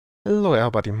Hello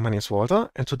everybody, my name is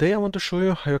Walter, and today I want to show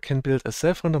you how you can build a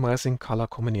self-randomizing color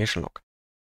combination lock.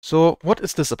 So what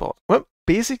is this about? Well,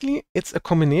 basically it's a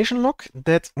combination lock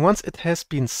that once it has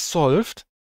been solved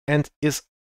and is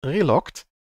relocked,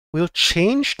 will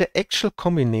change the actual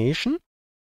combination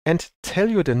and tell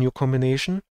you the new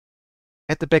combination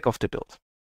at the back of the build.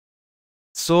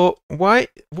 So why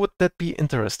would that be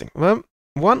interesting? Well,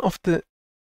 one of the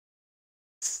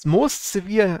most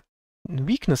severe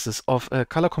weaknesses of a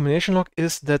color combination lock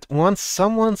is that once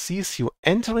someone sees you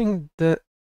entering the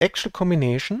actual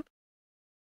combination,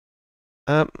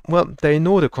 well, they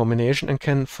know the combination and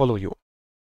can follow you.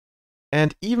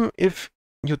 And even if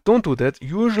you don't do that,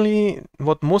 usually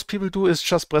what most people do is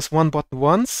just press one button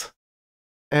once,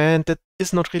 and that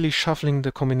is not really shuffling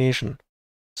the combination.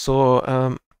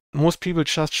 So most people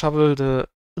just shuffle the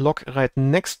lock right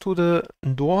next to the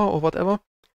door or whatever,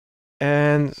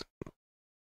 and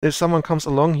if someone comes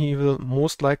along, he will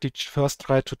most likely first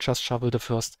try to just shuffle the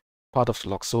first part of the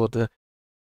lock. So the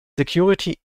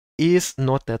security is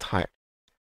not that high.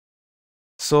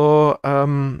 So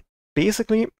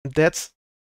basically, that's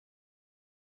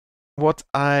what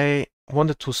I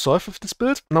wanted to solve with this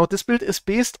build. Now, this build is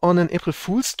based on an April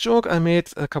Fool's joke I made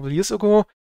a couple years ago,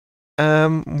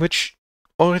 which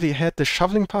already had the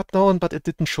shuffling part down, but it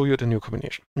didn't show you the new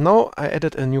combination. Now I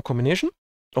added a new combination,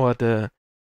 or the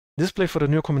display for the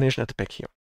new combination at the back here.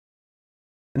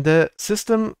 The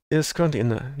system is currently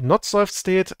in a not solved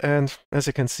state, and as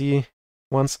you can see,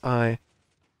 once I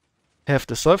have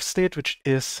the solved state, which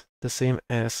is the same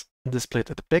as displayed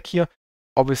at the back here,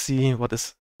 obviously what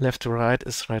is left to right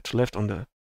is right to left on the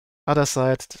other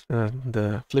side,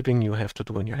 the flipping you have to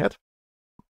do in your head.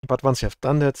 But once you have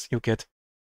done that, you get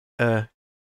a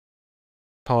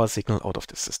power signal out of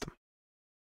this system.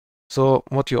 So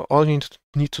what you all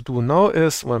need to do now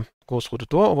is, well, go through the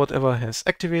door or whatever has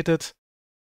activated,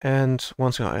 and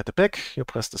once you are at the back, you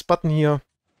press this button here,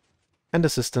 and the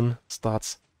system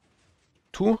starts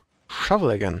to shuffle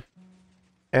again.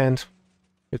 And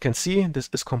you can see this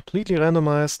is completely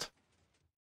randomized,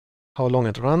 how long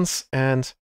it runs,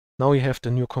 and now you have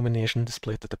the new combination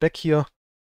displayed at the back here.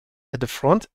 At the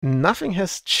front, nothing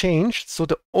has changed, so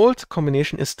the old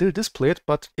combination is still displayed,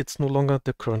 but it's no longer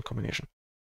the current combination.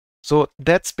 So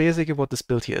that's basically what this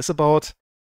build here is about,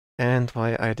 and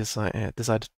why I decided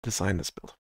to design this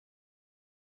build.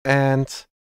 And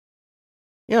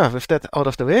yeah, with that out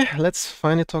of the way, let's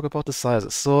finally talk about the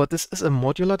sizes. So this is a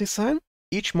modular design.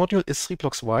 Each module is 3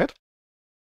 blocks wide.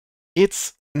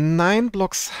 It's 9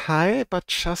 blocks high, but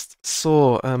just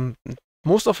so.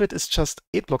 Most of it is just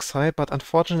 8 blocks high, but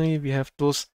unfortunately we have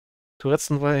those two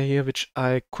redstone wire here, which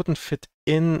I couldn't fit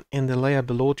in the layer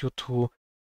below due to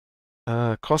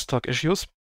crosstalk issues.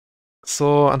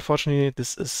 So unfortunately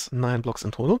this is 9 blocks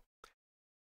in total.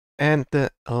 And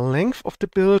the length of the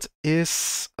build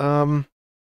is 11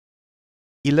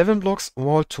 blocks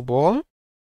wall to wall.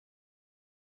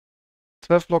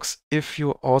 12 blocks if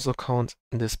you also count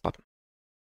this button.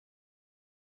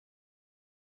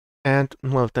 And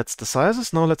well, that's the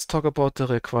sizes. Now let's talk about the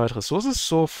required resources.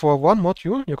 So for one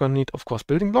module, you're gonna need, of course,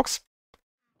 building blocks,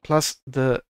 plus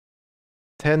the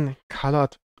 10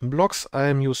 colored blocks.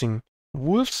 I'm using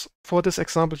wolves for this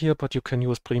example here, but you can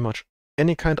use pretty much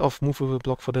any kind of movable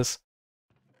block for this.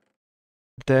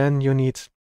 Then you need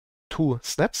 2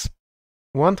 steps,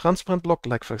 1 transparent block,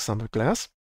 like for example glass,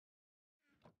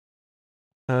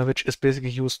 which is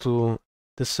basically used to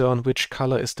discern which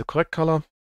color is the correct color.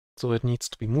 So it needs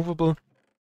to be movable.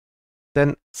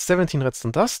 Then 17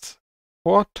 redstone dust,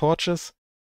 4 torches,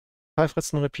 5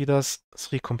 redstone repeaters,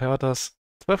 3 comparators,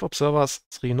 12 observers,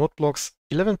 3 node blocks,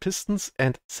 11 pistons,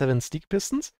 and 7 stick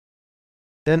pistons.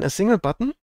 Then a single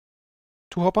button,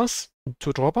 2 hoppers,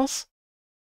 2 droppers,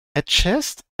 a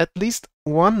chest, at least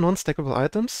 1 non-stackable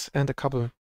items, and a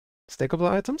couple stackable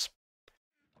items.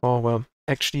 Or well,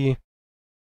 actually,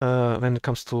 when it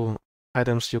comes to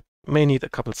items, you may need a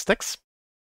couple stacks.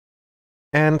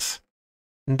 And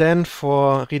then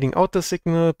for reading out the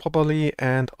signal properly,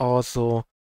 and also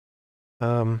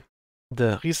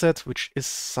the reset, which is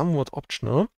somewhat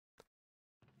optional,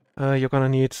 you're gonna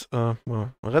need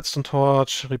well, a redstone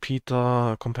torch,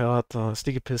 repeater, comparator,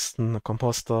 sticky piston, a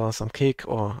composter, some cake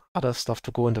or other stuff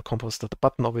to go in the composter, the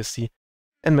button obviously,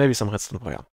 and maybe some redstone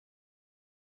wire.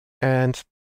 And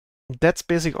that's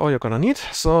basically all you're gonna need.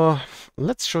 So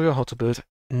let's show you how to build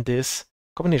this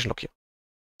combination lock here.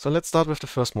 So let's start with the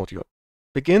first module.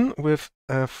 Begin with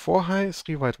a 4 high,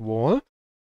 3 wide wall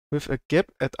with a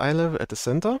gap at eye level at the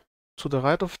center. To the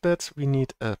right of that, we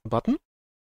need a button.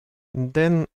 And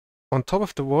then on top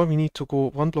of the wall, we need to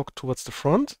go 1 block towards the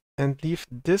front and leave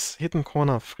this hidden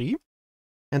corner free.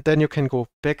 And then you can go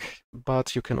back,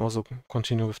 but you can also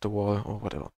continue with the wall or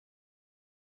whatever.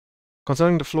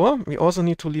 Concerning the floor, we also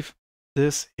need to leave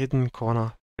this hidden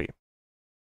corner free.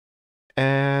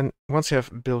 And once you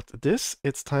have built this,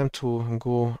 it's time to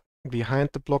go behind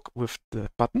the block with the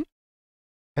button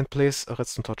and place a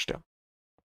redstone torch there.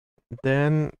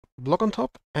 Then block on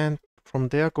top, and from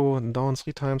there go down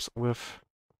 3 times with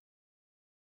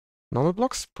normal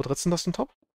blocks, put redstone dust on top.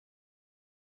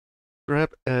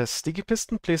 Grab a sticky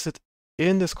piston, place it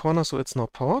in this corner so it's now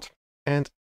powered, and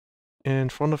in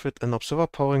front of it an observer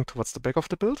powering towards the back of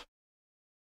the build.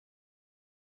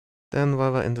 Then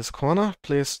while we're in this corner,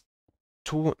 place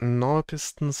 2 normal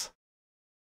pistons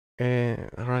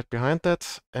right behind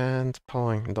that and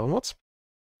powering downwards.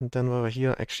 And then while we're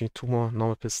here, actually 2 more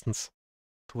normal pistons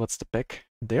towards the back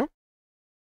there.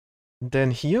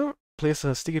 Then here, place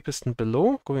a sticky piston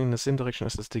below, going in the same direction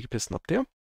as the sticky piston up there.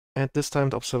 And this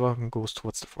time the observer goes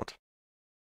towards the front.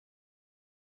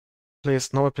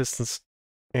 Place normal pistons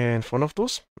in front of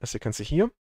those, as you can see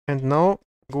here. And now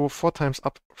go 4 times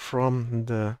up from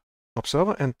the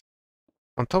observer, and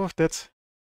on top of that,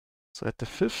 so at the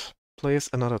 5th, place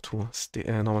another 2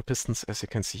 normal pistons, as you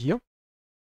can see here.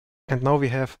 And now we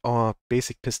have our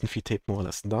basic piston feed tape more or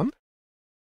less done.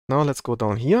 Now let's go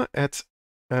down here, add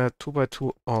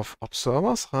 2x2 of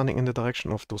observers running in the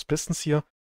direction of those pistons here,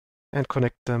 and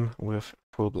connect them with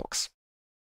full blocks.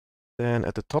 Then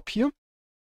at the top here,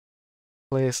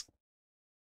 place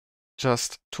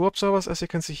just 2 observers, as you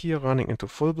can see here, running into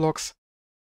full blocks,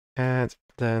 and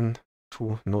then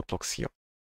 2 node blocks here.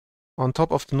 On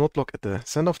top of the node block at the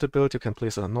center of the build, you can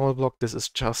place a normal block. This is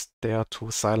just there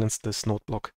to silence this node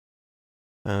block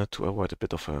to avoid a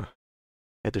bit of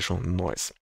additional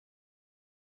noise.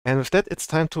 And with that, it's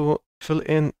time to fill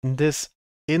in this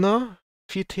inner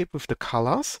feed tape with the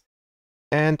colors.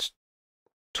 And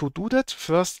to do that,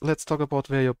 first let's talk about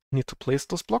where you need to place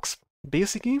those blocks.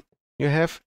 Basically, you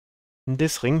have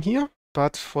this ring here,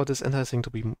 but for this entire thing to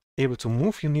be able to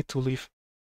move, you need to leave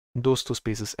those 2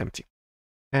 spaces empty.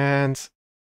 And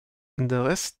the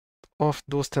rest of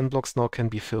those 10 blocks now can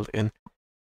be filled in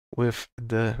with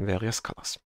the various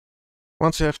colors.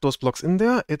 Once you have those blocks in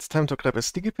there, it's time to grab a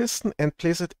sticky piston and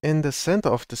place it in the center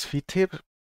of this feed tape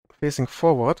facing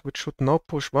forward, which should now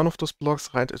push one of those blocks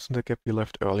right into the gap we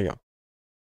left earlier.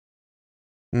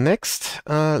 Next,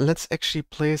 let's actually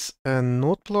place a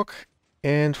node block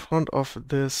in front of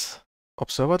this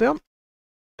observer there,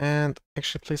 and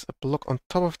actually place a block on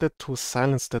top of that to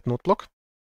silence that node block.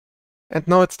 And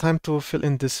now it's time to fill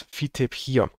in this feed tape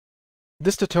here.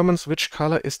 This determines which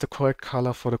color is the correct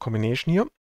color for the combination here.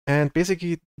 And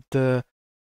basically the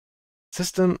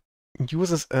system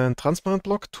uses a transparent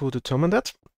block to determine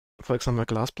that, for example a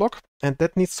glass block, and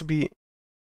that needs to be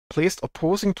placed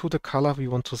opposing to the color we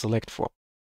want to select for.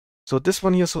 So this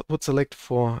one here would select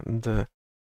for the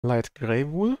light gray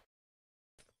wool.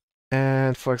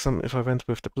 And for example, if I went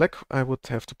with the black, I would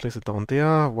have to place it down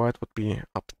there. White would be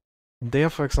up there,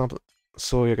 for example.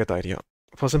 So you get the idea.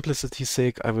 For simplicity's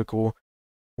sake, I will go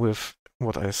with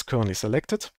what is currently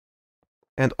selected.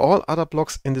 And all other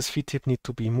blocks in this feed tape need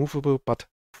to be movable, but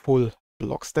full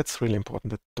blocks. That's really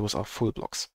important, that those are full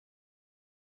blocks.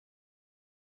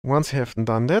 Once you have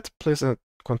done that, place a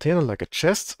container like a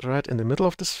chest right in the middle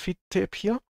of this feed tape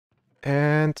here,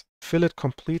 and fill it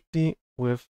completely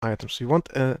with items. We want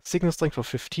a signal strength of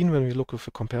 15 when we look with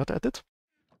a comparator at it.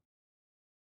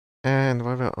 And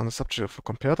while we're on the subject of a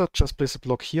comparator, just place a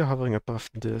block here hovering above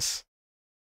this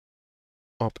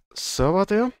observer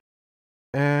there,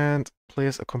 and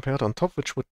place a comparator on top,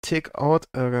 which would take out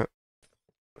a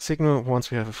signal once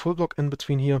we have a full block in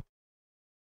between here.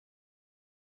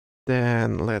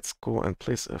 Then let's go and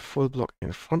place a full block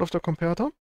in front of the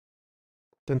comparator.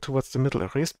 Then towards the middle,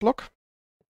 a raised block.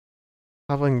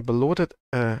 Hovering below that,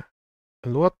 a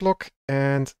lowered block,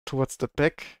 and towards the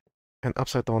back, an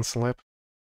upside down slab,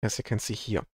 as you can see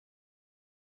here.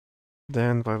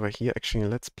 Then while we're here, actually,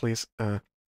 let's place a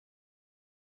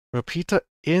repeater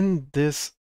in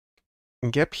this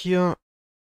gap here,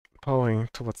 powering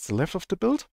towards the left of the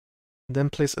build. Then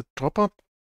place a dropper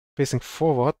facing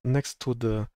forward next to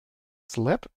the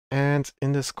slab, and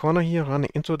in this corner here,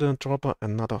 running into the dropper,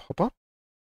 another hopper.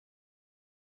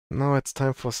 Now it's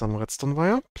time for some redstone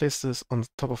wire. Place this on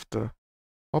top of the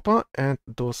hopper and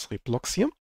those 3 blocks here.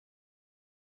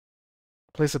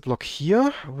 Place a block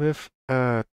here with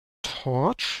a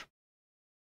torch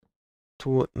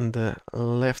to the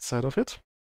left side of it.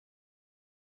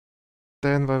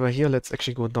 Then while we're here, let's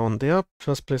actually go down there.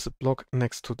 First place a block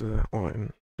next to the, or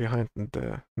behind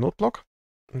the node block.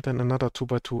 And then another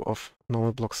 2x2 of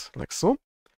normal blocks like so.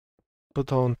 Put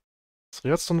down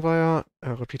 3 redstone wire,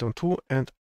 repeat on 2,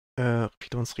 and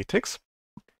repeater on 3 ticks.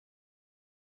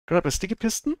 Grab a sticky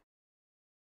piston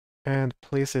and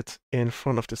place it in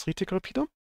front of the 3-tick repeater.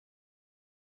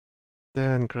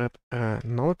 Then grab a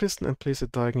normal piston and place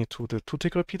it diagonally to the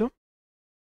 2-tick repeater.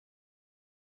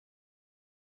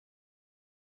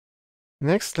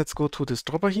 Next, let's go to this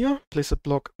dropper here. Place a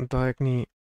block diagonally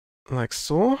like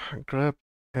so. Grab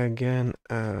again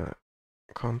a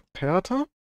comparator.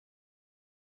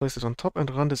 Place it on top and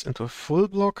run this into a full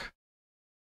block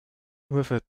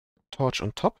with a torch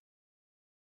on top.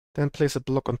 Then place a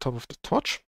block on top of the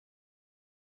torch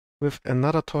with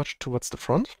another torch towards the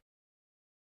front.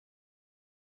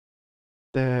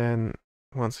 Then,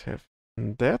 once you have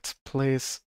that,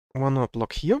 place one more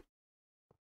block here.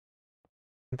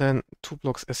 Then 2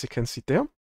 blocks as you can see there.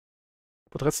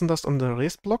 Put redstone dust on the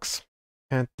raised blocks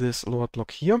and this lower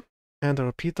block here. And a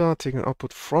repeater taking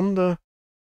output from the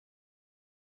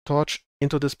torch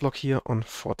into this block here on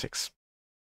 4 ticks.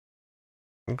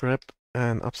 Grab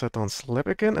an upside down slab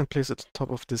again and place it on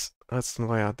top of this redstone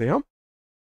wire there.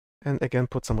 And again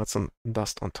put some redstone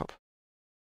dust on top.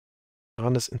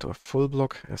 Run this into a full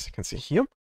block as you can see here.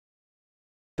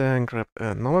 Then grab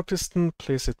a normal piston,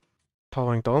 place it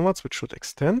powering downwards, which should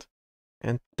extend.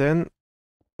 And then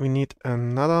we need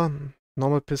another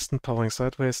normal piston powering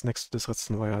sideways next to this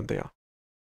redstone wire there.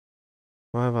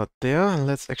 While we're there,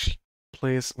 let's actually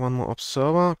place one more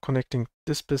observer connecting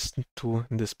this piston to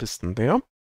this piston there.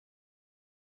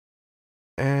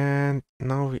 And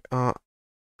now we are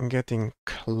getting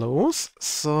close.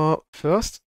 So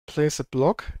first, place a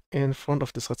block in front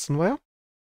of this redstone wire.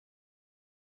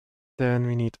 Then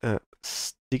we need a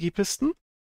sticky piston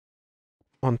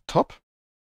on top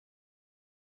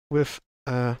with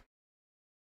a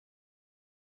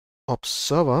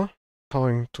observer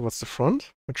powering towards the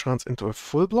front, which runs into a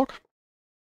full block.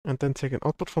 And then take an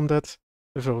output from that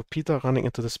with a repeater running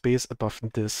into the space above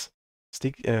this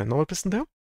normal piston there.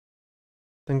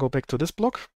 Then go back to this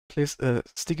block, place a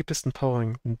sticky piston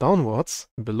powering downwards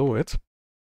below it,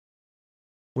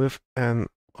 with an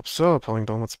observer powering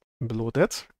downwards below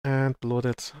that, and below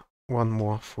that one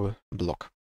more full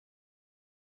block.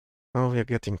 Now we are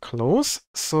getting close.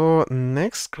 So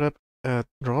next, grab a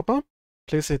dropper,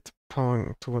 place it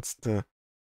powering towards the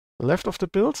left of the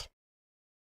build,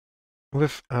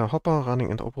 with a hopper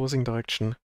running in the opposing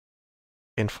direction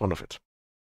in front of it.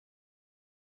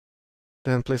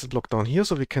 Then place a block down here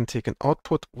so we can take an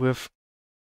output with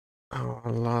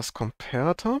our last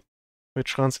comparator,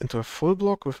 which runs into a full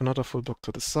block with another full block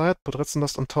to the side. Put redstone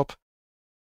dust on top.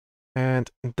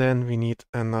 And then we need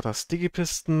another sticky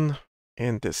piston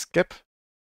in this gap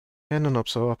and an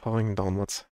observer powering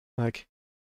downwards like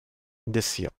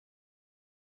this here.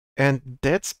 And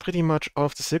that's pretty much all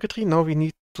of the circuitry. Now we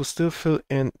need to still fill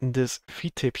in this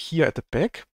feed tape here at the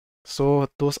back. So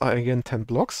those are again 10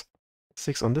 blocks,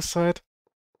 6 on this side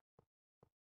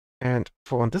and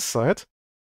 4 on this side.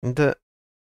 The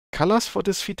colors for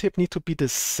this feed tape need to be the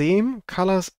same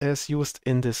colors as used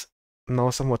in this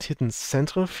now somewhat hidden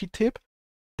central feed tape.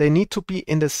 They need to be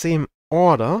in the same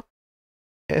order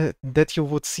that you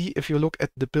would see if you look at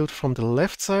the build from the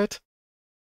left side,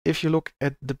 if you look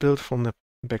at the build from the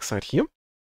back side here.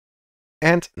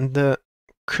 And the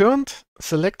current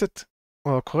selected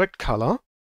or correct color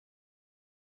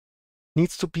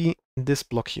needs to be this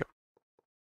block here.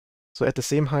 So at the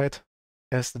same height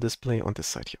as the display on this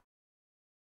side here.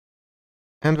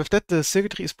 And with that, the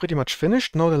circuitry is pretty much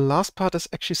finished. Now the last part is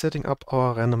actually setting up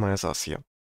our randomizers here.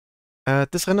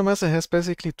 This randomizer has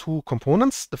basically 2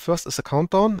 components. The first is a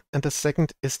countdown and the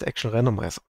second is the actual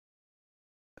randomizer.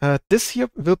 This here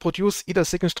will produce either a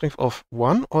signal strength of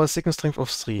 1 or a signal strength of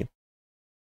 3.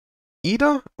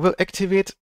 Either will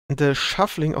activate the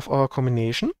shuffling of our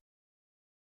combination,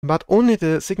 but only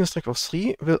the signal strength of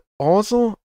 3 will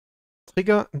also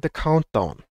trigger the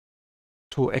countdown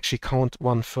to actually count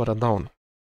 1 further down.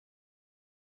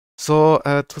 So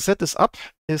to set this up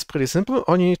is pretty simple.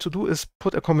 All you need to do is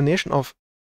put a combination of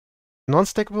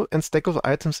non-stackable and stackable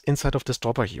items inside of this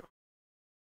dropper here.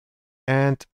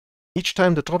 And each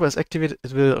time the dropper is activated,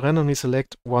 it will randomly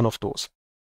select one of those.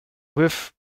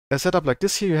 With a setup like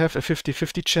this here, you have a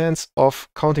 50-50 chance of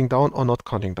counting down or not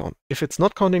counting down. If it's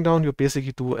not counting down, you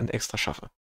basically do an extra shuffle.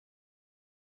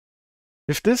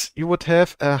 With this, you would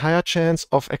have a higher chance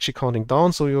of actually counting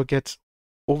down, so you'll get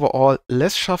overall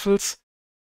less shuffles.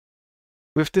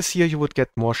 With this here, you would get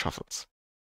more shuffles.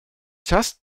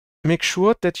 Just make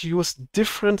sure that you use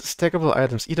different stackable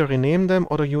items. Either rename them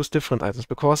or use different items,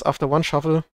 because after one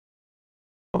shuffle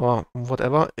or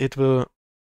whatever, it will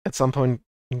at some point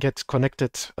get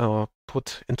connected or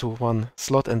put into one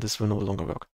slot, and this will no longer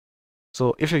work.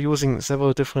 So if you're using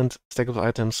several different stackable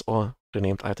items or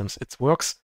renamed items, it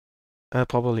works.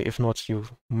 Probably, if not, you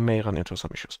may run into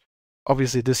some issues.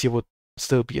 Obviously, this here would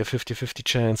still be a 50-50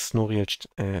 chance, no real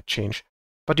change,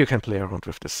 but you can play around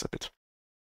with this a bit.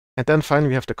 And then finally,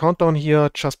 we have the countdown here.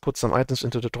 Just put some items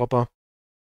into the dropper,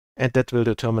 and that will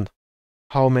determine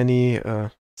how many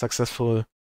successful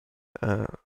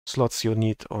slots you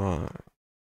need or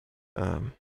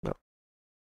well,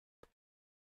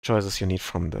 choices you need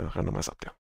from the randomizer up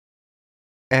there.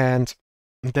 And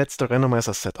that's the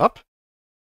randomizer set up.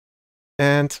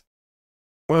 And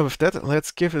well, with that,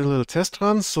 let's give it a little test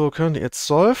run. So currently it's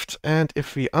solved, and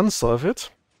if we unsolve it,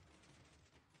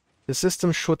 the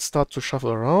system should start to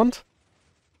shuffle around.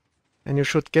 And you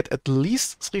should get at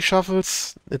least 3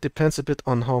 shuffles. It depends a bit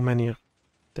on how many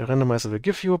the randomizer will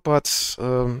give you, but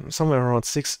somewhere around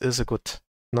 6 is a good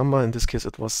number. In this case,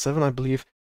 it was 7, I believe.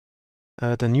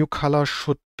 The new color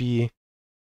should be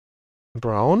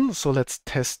brown. So let's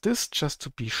test this just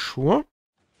to be sure.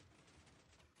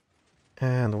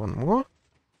 And one more.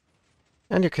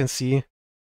 And you can see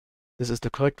this is the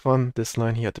correct one. This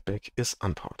line here at the back is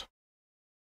unpowered.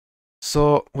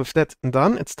 So with that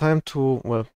done, it's time to,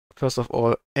 well, first of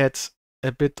all, add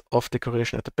a bit of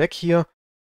decoration at the back here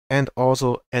and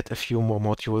also add a few more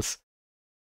modules.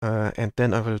 And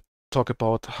then I will talk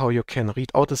about how you can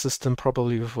read out the system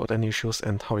properly without any issues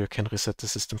and how you can reset the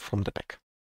system from the back.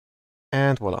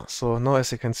 And voila. So now,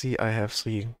 as you can see, I have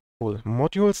 3 full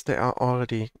modules. They are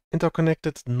already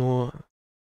interconnected. No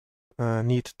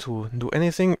need to do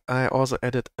anything. I also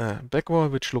added a back wall,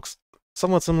 which looks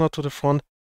somewhat similar to the front.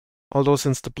 Although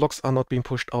since the blocks are not being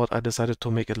pushed out, I decided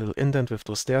to make a little indent with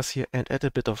those stairs here and add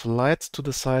a bit of light to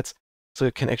the sides so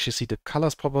you can actually see the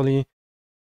colors properly,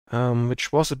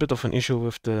 which was a bit of an issue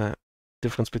with the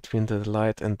difference between the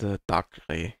light and the dark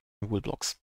gray wool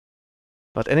blocks.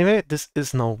 But anyway, this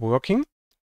is now working.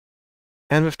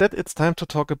 And with that, it's time to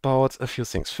talk about a few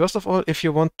things. First of all, if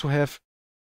you want to have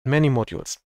many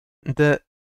modules, the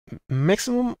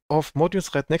maximum of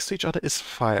modules right next to each other is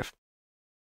 5.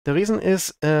 The reason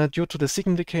is due to the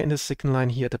signal decay in the signal line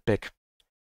here at the back.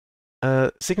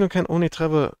 Signal can only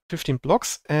travel 15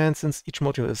 blocks, and since each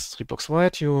module is 3 blocks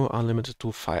wide, you are limited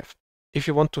to 5. If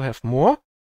you want to have more,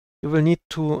 you will need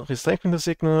to recycle the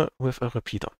signal with a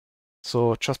repeater.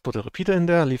 So just put a repeater in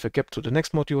there, leave a gap to the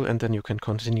next module, and then you can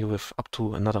continue with up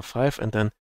to another 5, and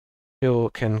then you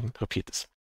can repeat this.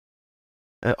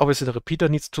 Obviously, the repeater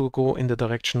needs to go in the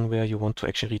direction where you want to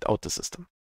actually read out the system.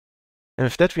 And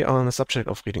with that, we are on the subject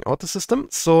of reading out the system.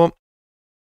 So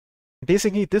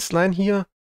basically, this line here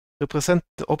represents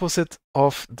the opposite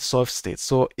of the solved state.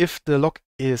 So if the lock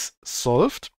is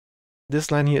solved,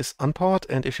 this line here is unpowered.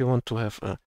 And if you want to have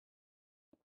a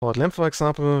powered lamp, for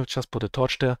example, just put a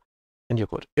torch there and you're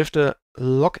good. If the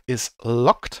lock is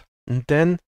locked,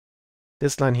 then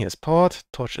this line here is powered,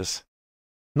 torch is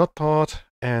not powered,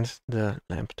 and the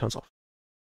lamp turns off.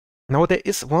 Now there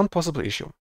is one possible issue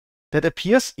that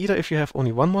appears either if you have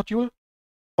only one module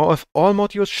or if all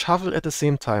modules shuffle at the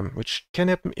same time, which can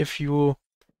happen if you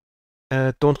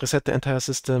don't reset the entire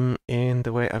system in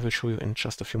the way I will show you in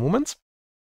just a few moments.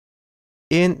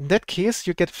 In that case,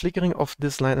 you get flickering of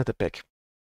this line at the back.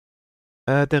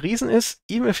 The reason is,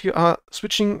 even if you are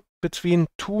switching between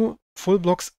 2 full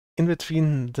blocks in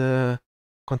between the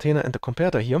container and the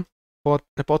comparator here, for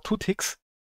about 2 ticks,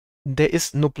 there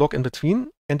is no block in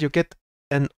between, and you get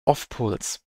an off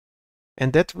pulse.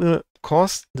 And that will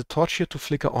cause the torch here to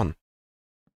flicker on.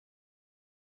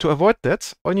 To avoid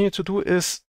that, all you need to do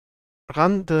is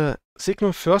run the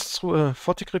signal first through a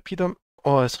 4-tick repeater,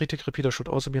 or a 3-tick repeater should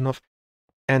also be enough,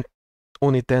 and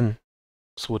only then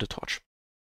through the torch.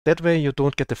 That way you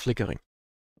don't get the flickering.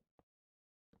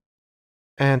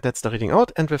 And that's the reading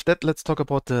out. And with that, let's talk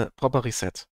about the proper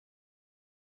reset.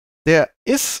 There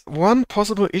is one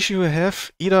possible issue you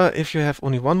have, either if you have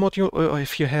only one module or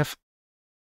if you have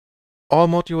all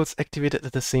modules activated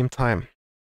at the same time,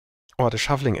 or the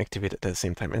shuffling activated at the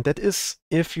same time. And that is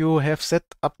if you have set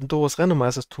up those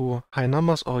randomizers to high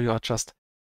numbers or you are just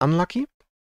unlucky,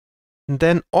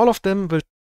 then all of them will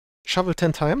shuffle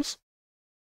 10 times.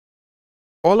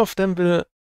 All of them will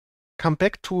come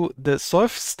back to the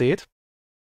solved state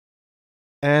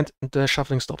and the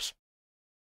shuffling stops.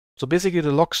 So basically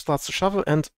the lock starts to shuffle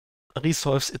and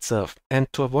resolves itself.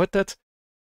 And to avoid that,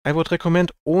 I would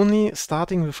recommend only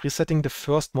starting with resetting the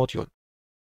first module.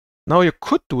 Now you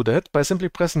could do that by simply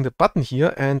pressing the button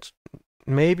here and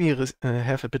maybe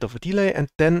have a bit of a delay and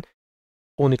then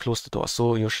only close the door.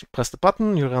 So you press the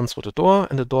button, you run through the door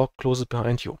and the door closes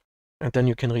behind you. And then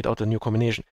you can read out a new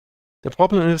combination. The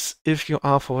problem is if you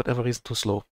are for whatever reason too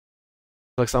slow.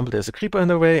 For example, there's a creeper in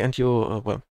the way and you,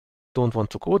 well, don't want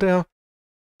to go there.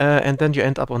 And then you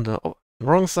end up on the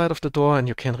wrong side of the door and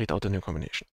you can read out the new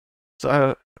combination. So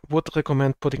I would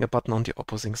recommend putting a button on the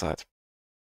opposing side.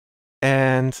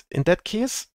 And in that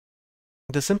case,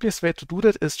 the simplest way to do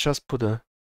that is just put a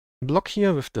block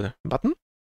here with the button.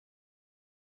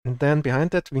 And then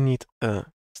behind that, we need a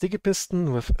sticky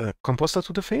piston with a composter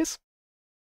to the face.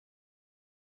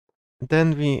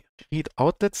 Then we read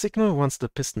out that signal once the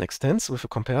piston extends with a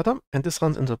comparator, and this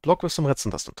runs into a block with some redstone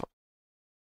dust on top.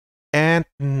 And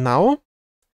now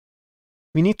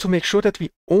we need to make sure that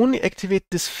we only activate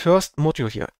this first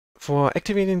module here. For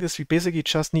activating this, we basically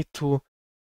just need to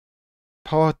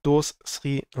power those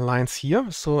 3 lines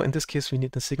here. So in this case, we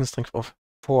need a signal strength of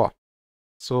 4.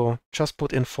 So just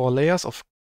put in 4 layers of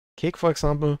cake, for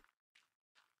example,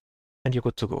 and you're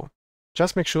good to go.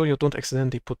 Just make sure you don't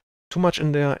accidentally put too much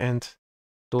in there and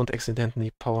don't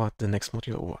accidentally power the next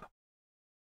module over.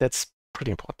 That's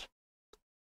pretty important.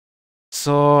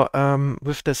 So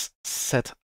with this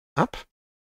set up,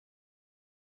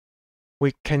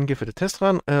 we can give it a test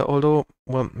run, although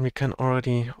well, we can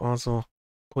already also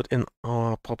put in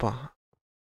our proper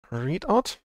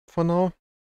readout for now.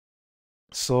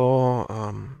 So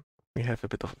we have a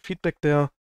bit of feedback there.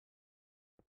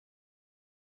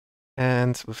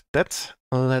 And with that,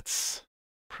 let's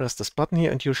press this button here,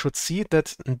 and you should see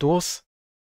that those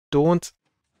don't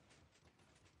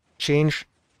change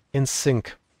in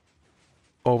sync.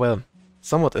 Or well,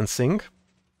 somewhat in sync.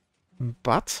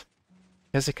 But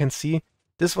as you can see,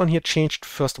 this one here changed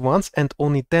first once, and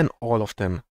only then all of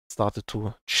them started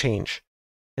to change.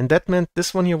 And that meant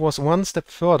this one here was one step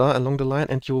further along the line,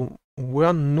 and you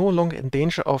were no longer in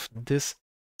danger of this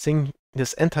thing,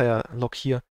 this entire lock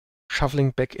here,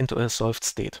 shuffling back into a solved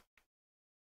state.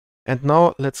 And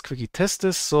now let's quickly test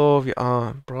this. So we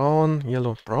are brown,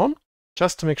 yellow, brown,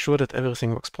 just to make sure that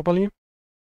everything works properly.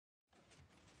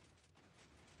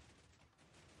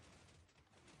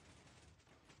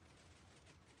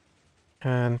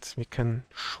 And we can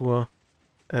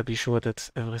be sure that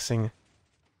everything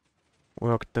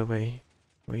worked the way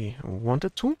we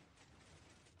wanted to.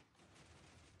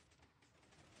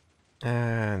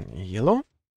 And yellow.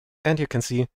 And you can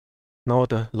see now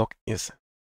the lock is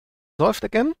solved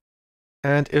again.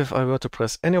 And if I were to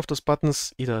press any of those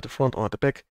buttons, either at the front or at the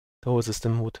back, the whole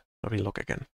system would relock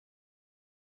again.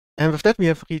 And with that, we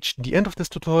have reached the end of this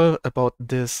tutorial about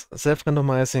this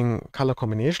self-randomizing color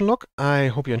combination lock. I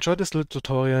hope you enjoyed this little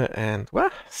tutorial, and well,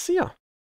 see ya!